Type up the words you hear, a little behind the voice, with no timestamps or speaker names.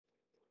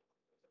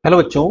Hello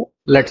बच्चों,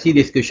 let's see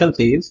this question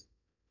says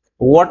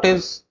what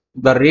is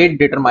the rate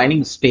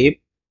determining step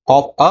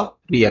of a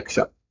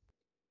reaction.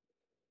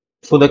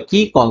 So the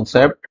key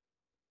concept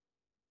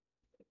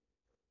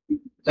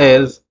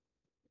is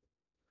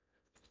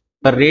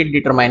the rate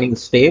determining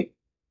step,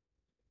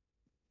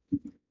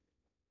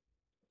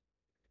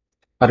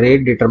 a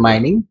rate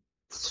determining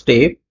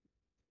step.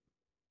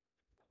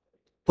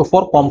 तो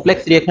for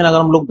complex reaction अगर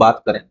हम लोग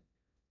बात करें,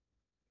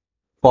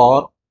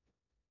 for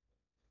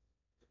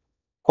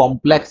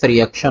complex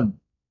reaction,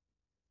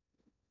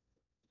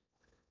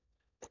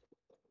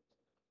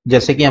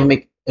 जैसे कि हम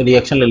एक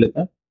रिएक्शन ले लेते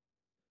हैं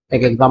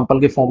एक एग्जांपल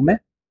के फॉर्म में,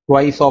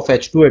 twice of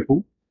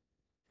H2A2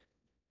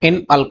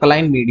 in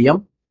alkaline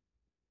medium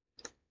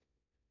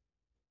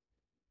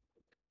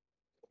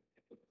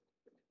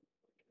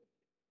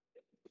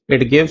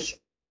it gives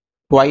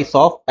twice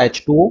of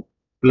H2O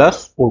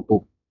plus O2.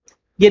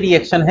 ये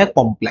रिएक्शन है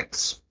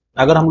कॉम्प्लेक्स.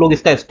 अगर हम लोग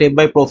इसका स्टेप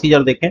बाय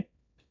प्रोसीजर देखें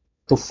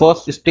तो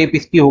फर्स्ट स्टेप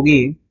इसकी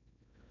होगी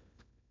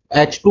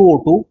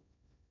H2O2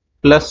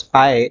 plus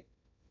I,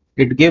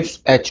 it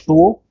gives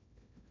H2O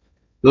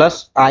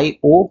plus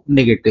IO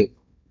negative.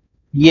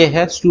 ये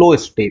है slow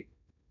step.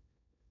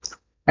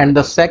 And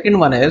the second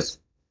one is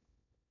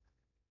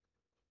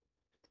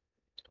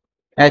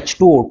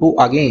H2O2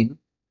 again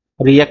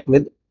react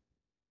with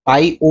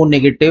IO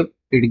negative,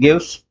 it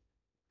gives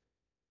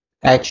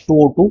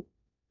H2O2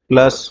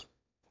 plus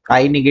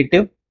I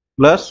negative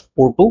plus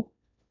O2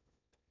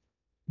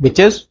 which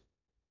is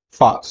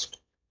fast.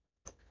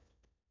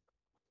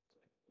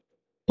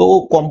 तो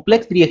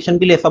complex reaction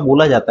के लिए ऐसा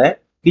बोला जाता है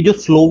कि जो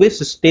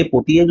स्लोवेस्ट स्टेप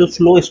होती है, जो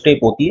स्लो स्टेप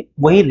होती है,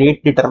 वही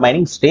रेट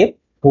डिटरमाइनिंग स्टेप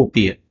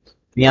होती है.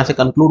 यहां से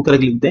कंक्लूड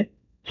करके लिखते हैं,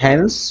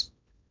 hence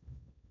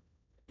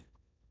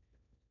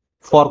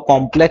for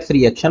complex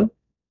reaction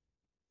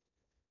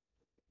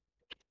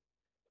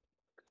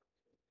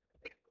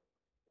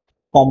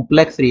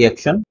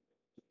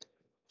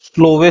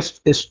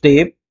slowest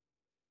step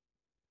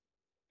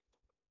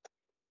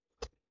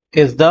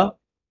is the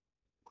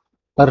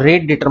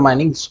rate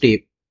determining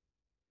step.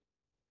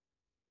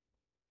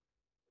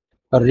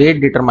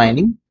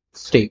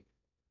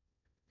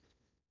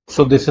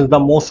 So this is the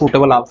most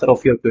suitable answer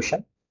of your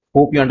question.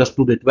 Hope you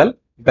understood it well.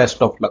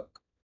 Best of luck.